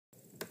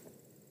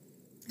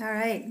All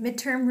right,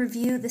 midterm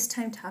review, this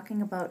time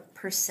talking about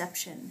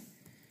perception.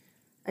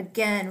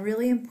 Again,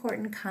 really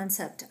important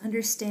concept to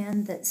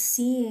understand that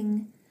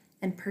seeing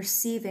and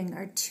perceiving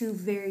are two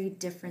very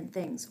different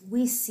things.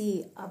 We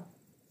see a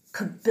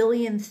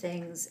kabillion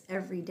things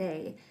every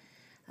day.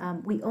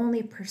 We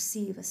only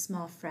perceive a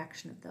small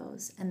fraction of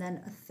those. And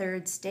then a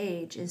third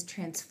stage is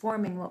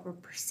transforming what we're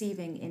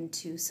perceiving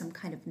into some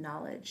kind of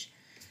knowledge.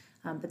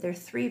 But they're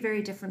three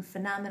very different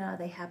phenomena.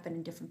 They happen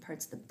in different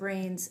parts of the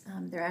brains.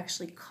 They're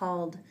actually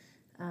called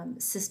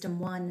System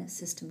 1,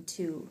 System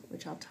 2,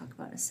 which I'll talk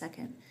about in a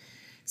second.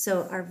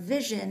 So our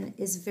vision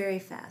is very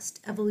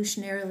fast.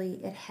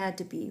 Evolutionarily, it had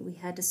to be. We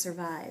had to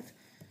survive.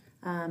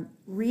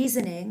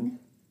 Reasoning,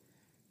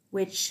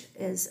 which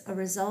is a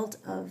result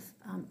of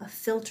a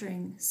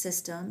filtering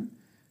system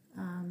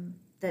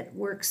that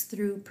works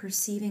through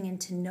perceiving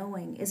into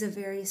knowing, is a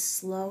very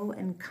slow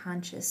and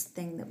conscious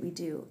thing that we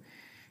do.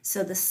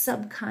 So the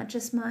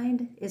subconscious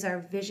mind is our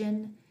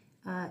vision.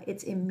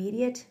 It's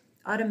immediate,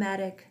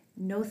 automatic,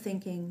 no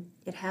thinking.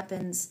 It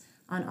happens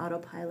on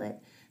autopilot.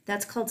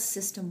 That's called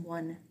System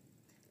 1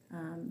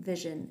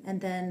 vision. And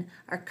then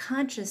our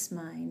conscious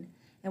mind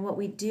and what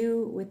we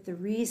do with the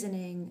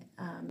reasoning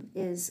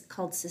is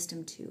called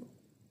System 2.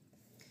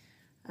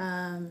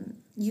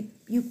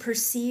 You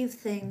perceive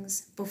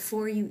things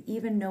before you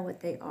even know what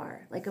they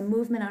are. Like a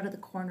movement out of the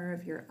corner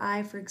of your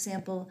eye, for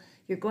example,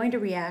 you're going to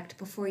react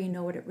before you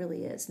know what it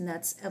really is, and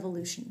that's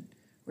evolution.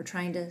 We're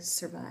trying to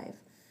survive.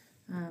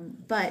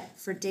 But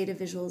for data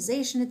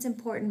visualization, it's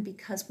important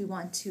because we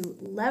want to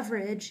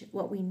leverage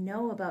what we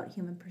know about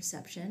human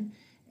perception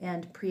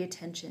and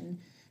pre-attention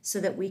so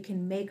that we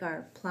can make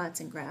our plots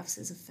and graphs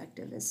as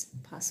effective as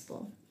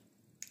possible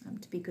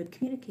to be good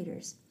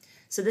communicators.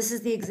 So this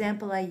is the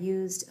example I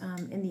used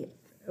in the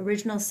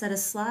original set of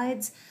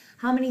slides.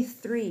 How many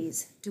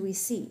threes do we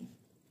see?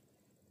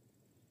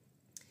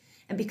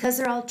 And because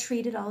they're all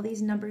treated, all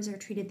these numbers are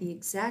treated the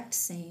exact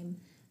same,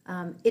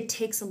 it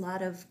takes a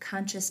lot of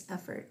conscious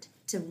effort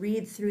to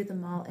read through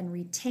them all and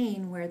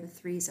retain where the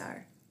threes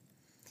are.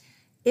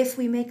 If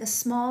we make a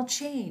small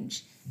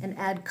change and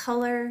add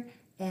color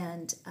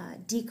and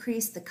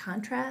decrease the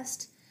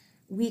contrast,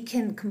 we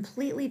can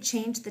completely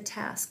change the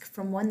task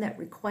from one that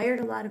required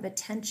a lot of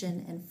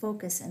attention and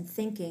focus and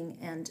thinking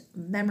and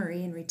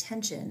memory and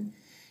retention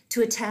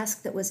to a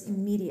task that was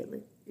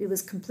it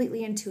was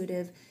completely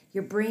intuitive.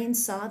 Your brain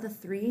saw the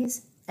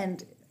threes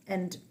and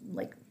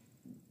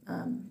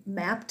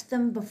mapped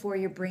them before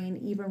your brain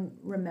even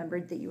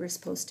remembered that you were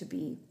supposed to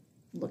be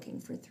looking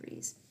for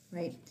threes,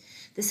 right?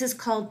 This is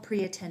called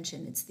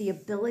pre-attention. It's the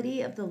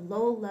ability of the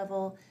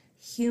low-level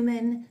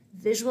human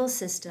visual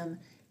system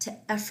to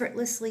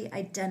effortlessly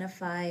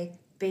identify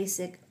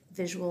basic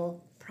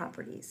visual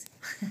properties.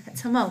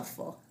 That's a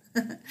mouthful.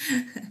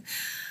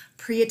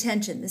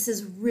 Pre-attention. This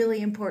is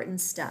really important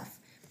stuff.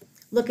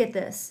 Look at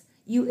this.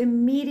 You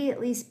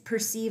immediately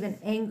perceive an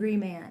angry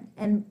man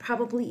and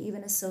probably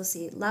even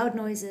associate loud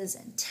noises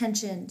and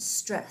tension,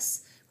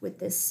 stress with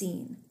this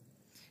scene.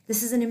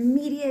 This is an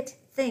immediate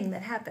thing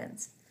that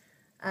happens.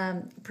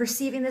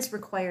 Perceiving this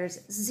requires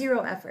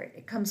zero effort.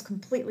 It comes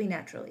completely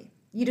naturally.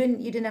 You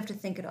didn't have to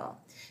think at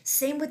all.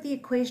 Same with the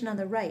equation on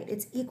the right.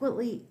 It's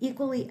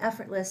equally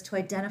effortless to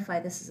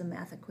identify this as a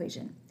math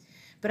equation.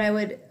 But I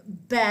would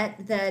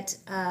bet that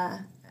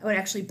I would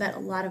actually bet a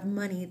lot of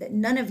money that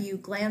none of you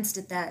glanced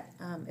at that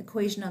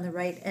equation on the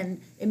right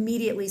and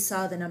immediately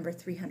saw the number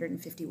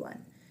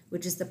 351,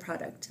 which is the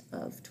product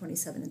of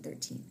 27 and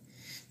 13.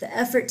 The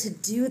effort to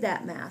do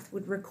that math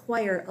would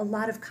require a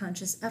lot of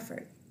conscious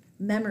effort,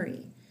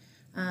 memory.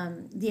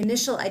 The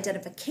initial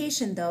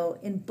identification, though,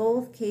 in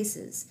both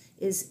cases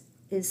is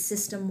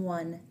System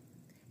 1,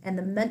 and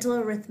the mental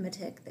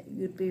arithmetic that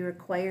you'd be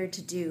required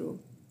to do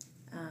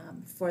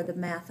for the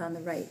math on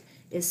the right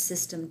is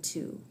System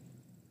 2.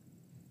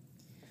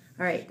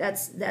 All right,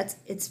 it's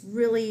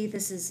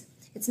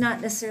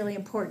not necessarily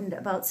important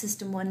about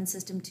System 1 and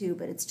System 2,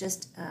 but it's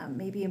just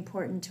maybe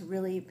important to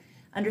really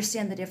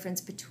understand the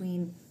difference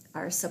between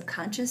our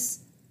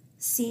subconscious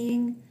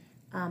seeing,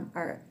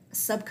 our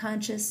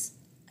subconscious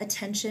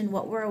attention,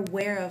 what we're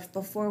aware of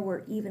before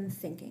we're even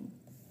thinking.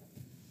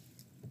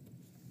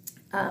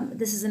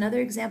 This is another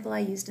example I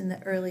used in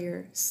the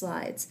earlier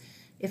slides.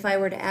 If I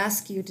were to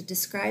ask you to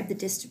describe the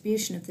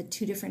distribution of the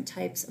two different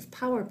types of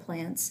power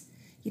plants,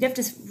 you'd have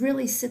to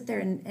really sit there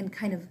and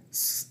kind of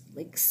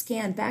like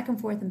scan back and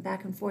forth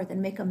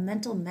and make a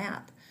mental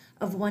map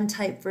of one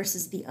type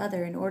versus the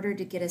other in order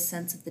to get a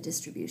sense of the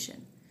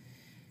distribution.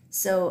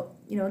 So,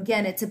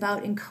 again, it's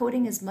about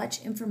encoding as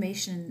much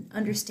information and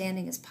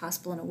understanding as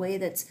possible in a way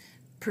that's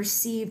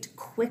perceived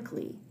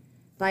quickly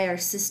by our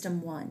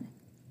System 1.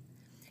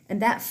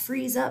 And that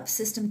frees up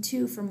System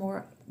 2 for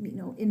more,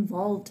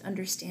 involved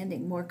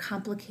understanding, more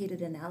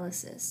complicated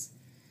analysis.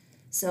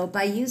 So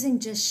by using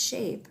just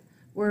shape,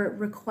 we're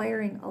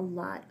requiring a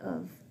lot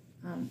of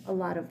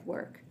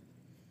work.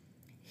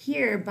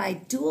 Here, by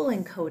dual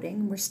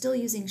encoding, we're still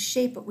using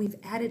shape, but we've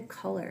added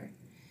color.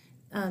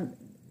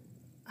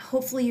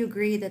 Hopefully you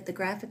agree that the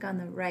graphic on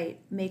the right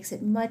makes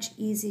it much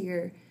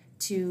easier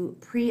to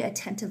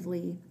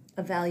pre-attentively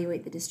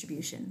evaluate the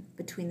distribution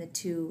between the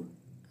two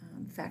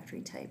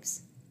factory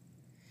types.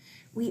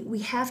 We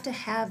have to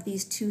have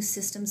these two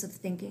systems of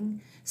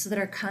thinking so that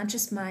our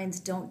conscious minds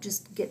don't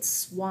just get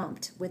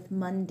swamped with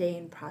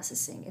mundane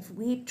processing. If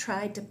we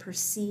tried to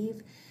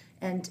perceive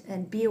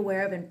and be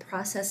aware of and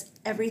process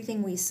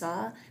everything we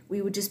saw,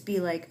 we would just be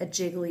like a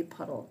jiggly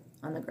puddle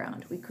on the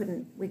ground. We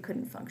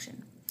couldn't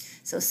function.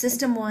 So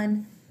system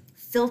one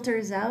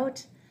filters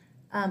out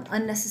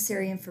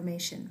unnecessary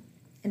information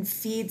and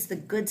feeds the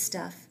good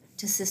stuff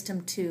to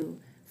system two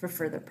for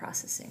further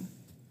processing.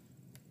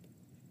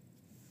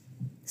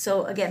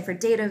 So again, for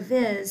data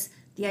viz,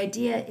 the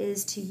idea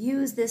is to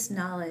use this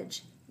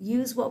knowledge,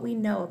 use what we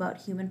know about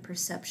human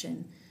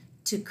perception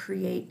to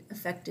create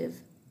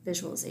effective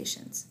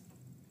visualizations.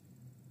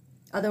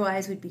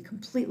 Otherwise, we'd be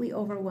completely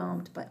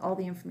overwhelmed by all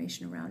the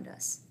information around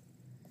us.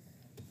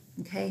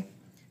 Okay,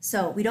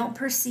 so we don't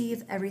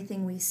perceive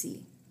everything we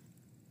see.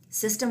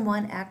 System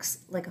one acts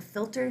like a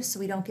filter so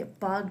we don't get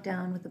bogged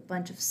down with a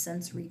bunch of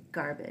sensory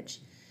garbage.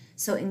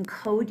 So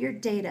encode your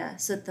data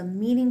so that the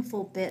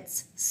meaningful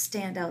bits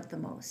stand out the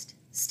most,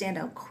 stand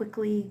out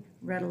quickly,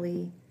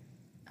 readily,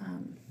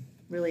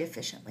 really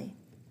efficiently.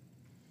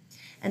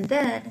 And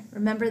then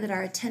remember that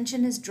our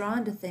attention is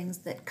drawn to things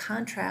that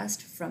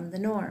contrast from the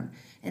norm.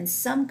 And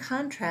some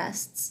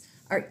contrasts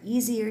are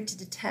easier to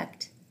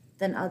detect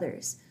than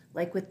others,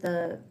 like with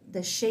the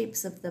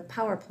shapes of the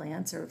power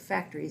plants or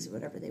factories or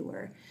whatever they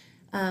were.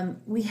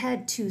 We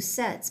had two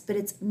sets, but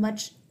it's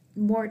much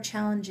more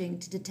challenging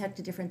to detect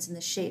a difference in the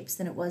shapes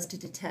than it was to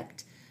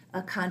detect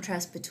a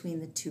contrast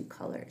between the two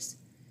colors.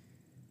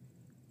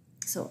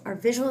 So our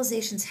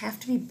visualizations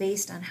have to be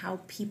based on how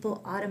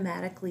people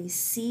automatically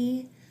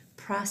see,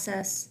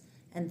 process,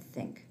 and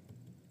think.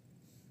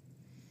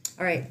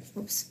 All right,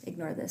 oops,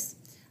 ignore this.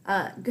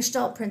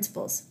 Gestalt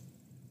principles.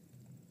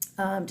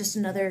 Just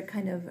another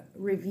kind of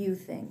review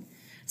thing.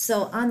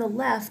 So on the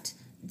left,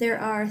 there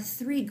are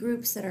three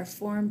groups that are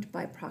formed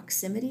by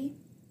proximity.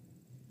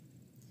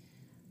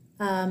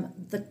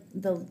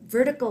 The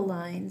vertical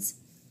lines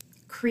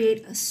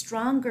create a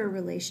stronger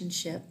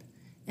relationship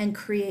and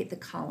create the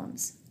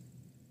columns.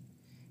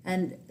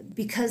 And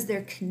because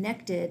they're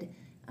connected,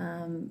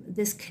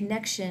 this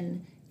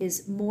connection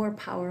is more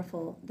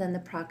powerful than the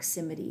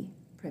proximity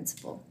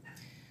principle.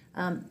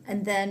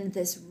 And then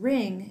this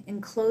ring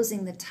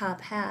enclosing the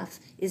top half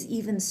is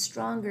even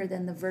stronger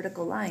than the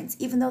vertical lines,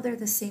 even though they're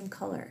the same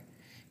color.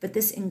 But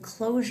this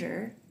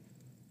enclosure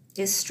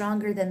is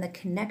stronger than the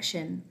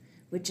connection,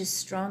 which is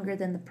stronger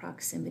than the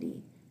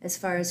proximity as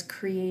far as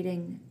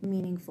creating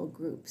meaningful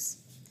groups.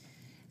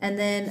 And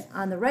then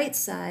on the right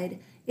side,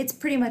 it's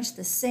pretty much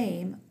the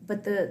same,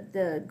 but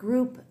the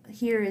group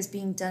here is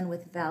being done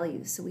with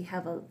values. So we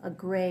have a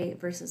gray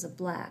versus a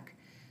black.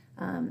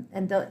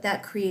 And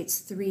that creates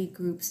three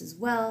groups as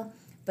well,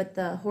 but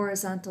the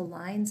horizontal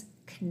lines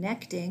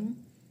connecting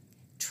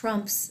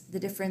trumps the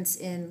difference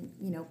in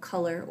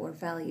color or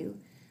value.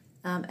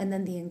 And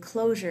then the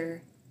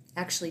enclosure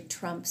actually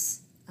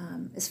trumps,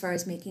 as far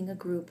as making a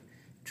group,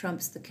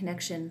 trumps the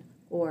connection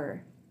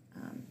or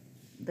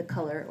the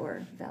color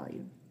or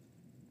value.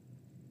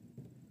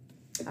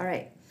 All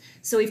right,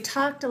 so we've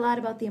talked a lot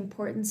about the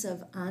importance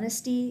of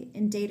honesty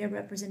in data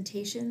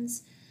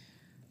representations.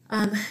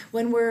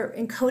 When we're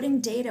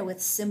encoding data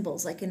with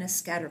symbols, like in a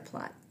scatter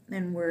plot,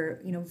 and we're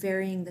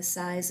varying the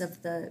size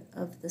of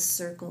the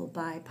circle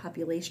by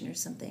population or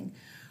something,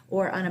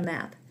 or on a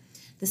map,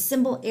 the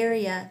symbol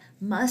area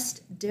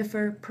must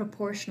differ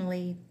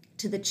proportionally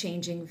to the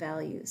changing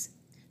values.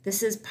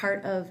 This is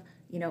part of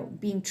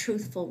being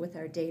truthful with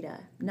our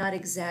data, not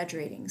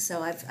exaggerating.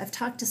 So I've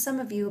talked to some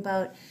of you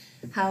about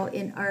how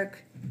in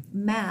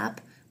ArcMap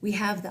we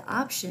have the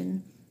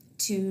option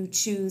to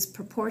choose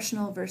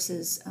proportional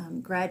versus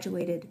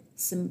graduated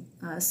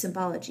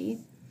symbology.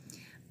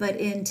 But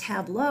in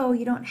Tableau,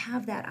 you don't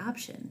have that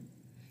option.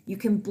 You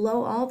can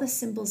blow all the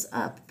symbols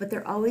up, but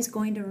they're always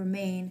going to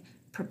remain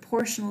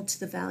proportional to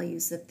the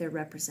values that they're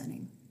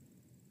representing.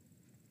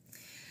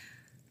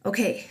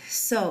 Okay,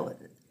 so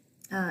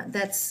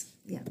that's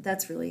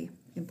really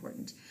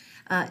important.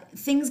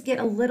 Things get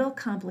a little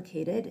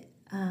complicated.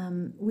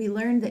 We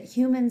learned that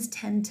humans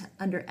tend to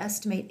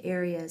underestimate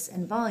areas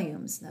and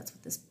volumes. That's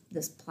what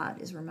this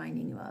plot is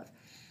reminding you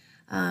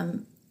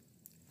of.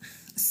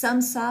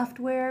 Some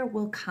software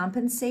will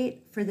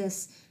compensate for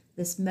this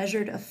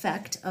measured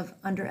effect of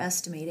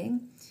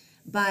underestimating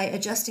by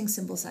adjusting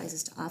symbol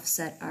sizes to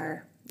offset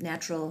our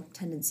natural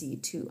tendency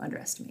to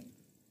underestimate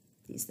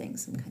these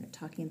things. I'm kind of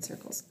talking in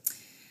circles.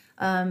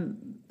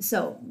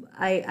 So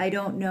I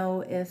don't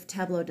know if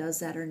Tableau does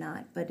that or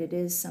not, but it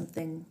is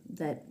something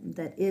that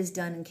is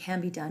done and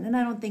can be done. And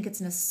I don't think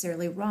it's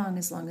necessarily wrong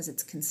as long as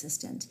it's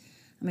consistent.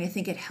 I mean, I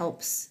think it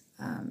helps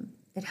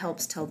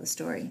tell the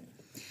story.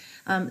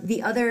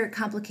 The other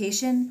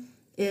complication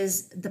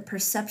is the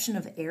perception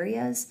of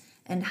areas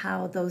and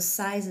how those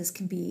sizes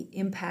can be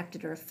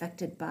impacted or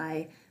affected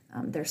by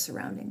their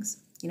surroundings.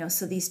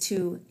 So these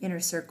two inner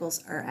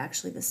circles are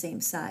actually the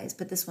same size,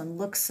 but this one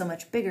looks so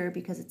much bigger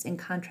because it's in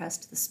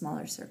contrast to the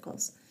smaller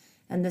circles.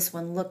 and this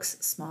one looks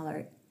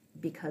smaller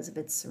because of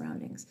its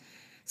surroundings.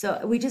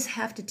 So we just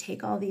have to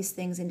take all these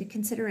things into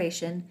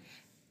consideration,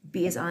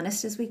 be as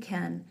honest as we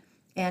can,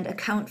 and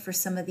account for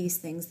some of these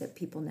things that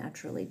people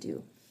naturally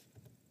do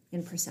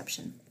in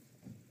perception.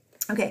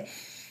 Okay,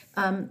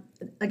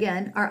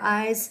 again, our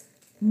eyes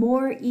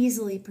more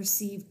easily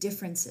perceive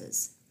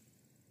differences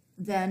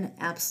than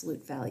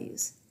absolute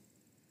values.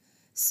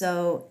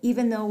 So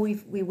even though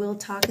we will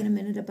talk in a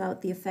minute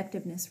about the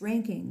effectiveness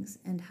rankings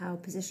and how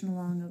position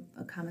along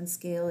a common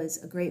scale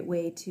is a great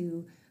way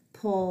to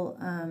pull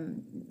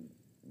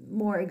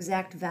more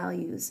exact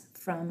values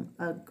from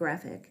a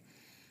graphic,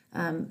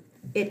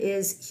 it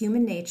is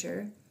human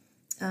nature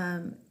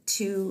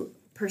to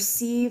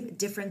perceive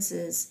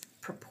differences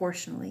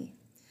proportionally.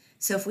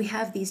 So if we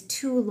have these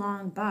two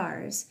long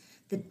bars,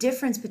 the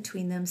difference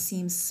between them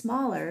seems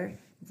smaller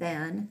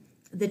than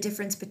the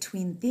difference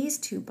between these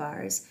two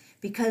bars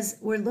because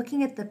we're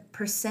looking at the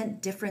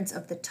percent difference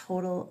of the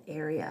total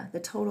area, the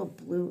total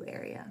blue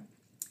area.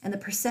 And the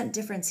percent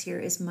difference here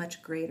is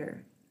much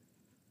greater.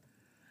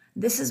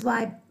 This is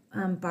why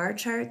bar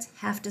charts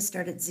have to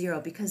start at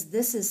 0 because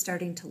this is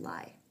starting to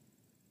lie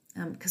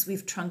because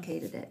we've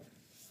truncated it.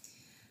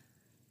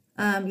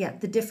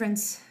 The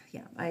difference,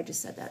 I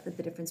just said that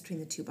the difference between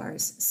the two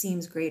bars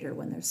seems greater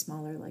when they're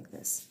smaller like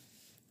this.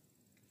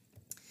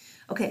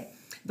 Okay,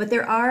 but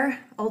there are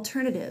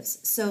alternatives.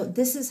 So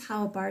this is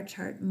how a bar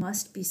chart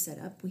must be set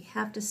up. We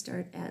have to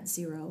start at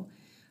 0,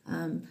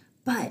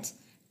 but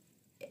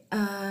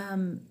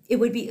it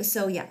would be,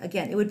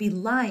 again, it would be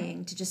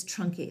lying to just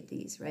truncate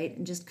these, right?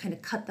 And just kind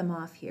of cut them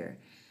off here,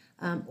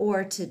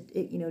 or to,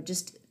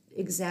 just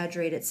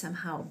exaggerate it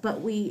somehow.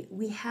 But we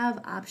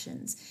have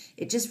options.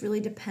 It just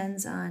really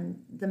depends on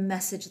the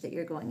message that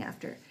you're going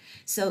after.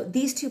 So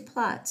these two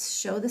plots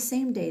show the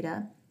same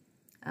data.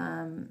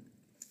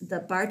 The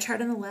bar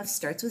chart on the left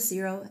starts with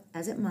 0,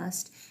 as it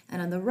must,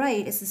 and on the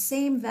right it's the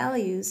same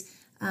values,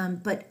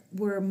 but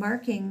we're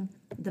marking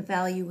the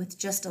value with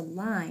just a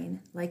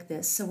line like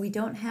this, so we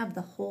don't have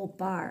the whole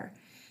bar.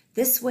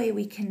 This way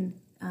we can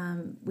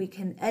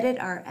edit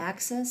our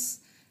axis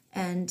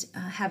and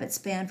have it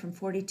span from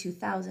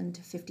 42,000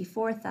 to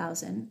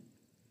 54,000,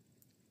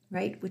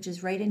 right, which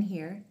is right in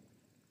here,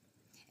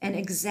 and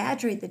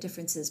exaggerate the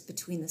differences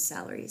between the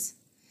salaries.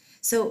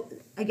 So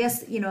I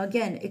guess,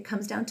 again, it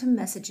comes down to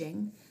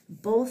messaging.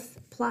 Both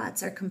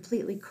plots are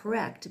completely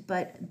correct,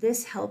 but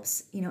this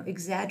helps,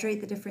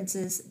 exaggerate the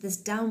differences. This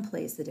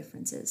downplays the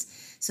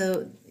differences.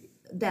 So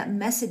that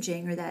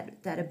messaging or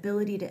that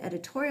ability to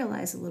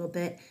editorialize a little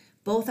bit,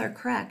 both are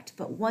correct,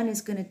 but one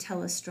is going to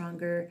tell a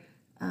stronger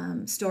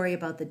story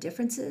about the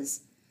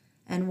differences,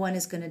 and one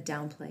is going to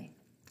downplay.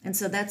 And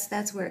so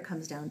that's where it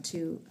comes down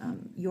to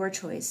your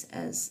choice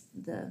as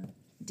the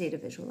data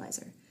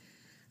visualizer.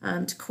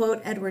 To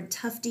quote Edward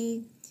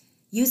Tufte,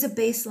 use a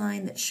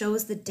baseline that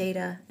shows the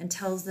data and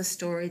tells the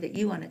story that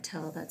you want to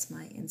tell. That's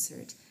my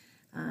insert.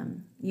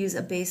 Use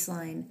a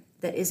baseline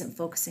that isn't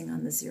focusing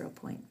on the 0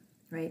 point,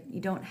 right?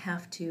 You don't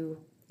have to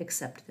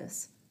accept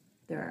this.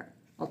 There are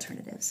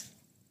alternatives.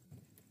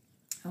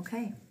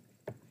 Okay.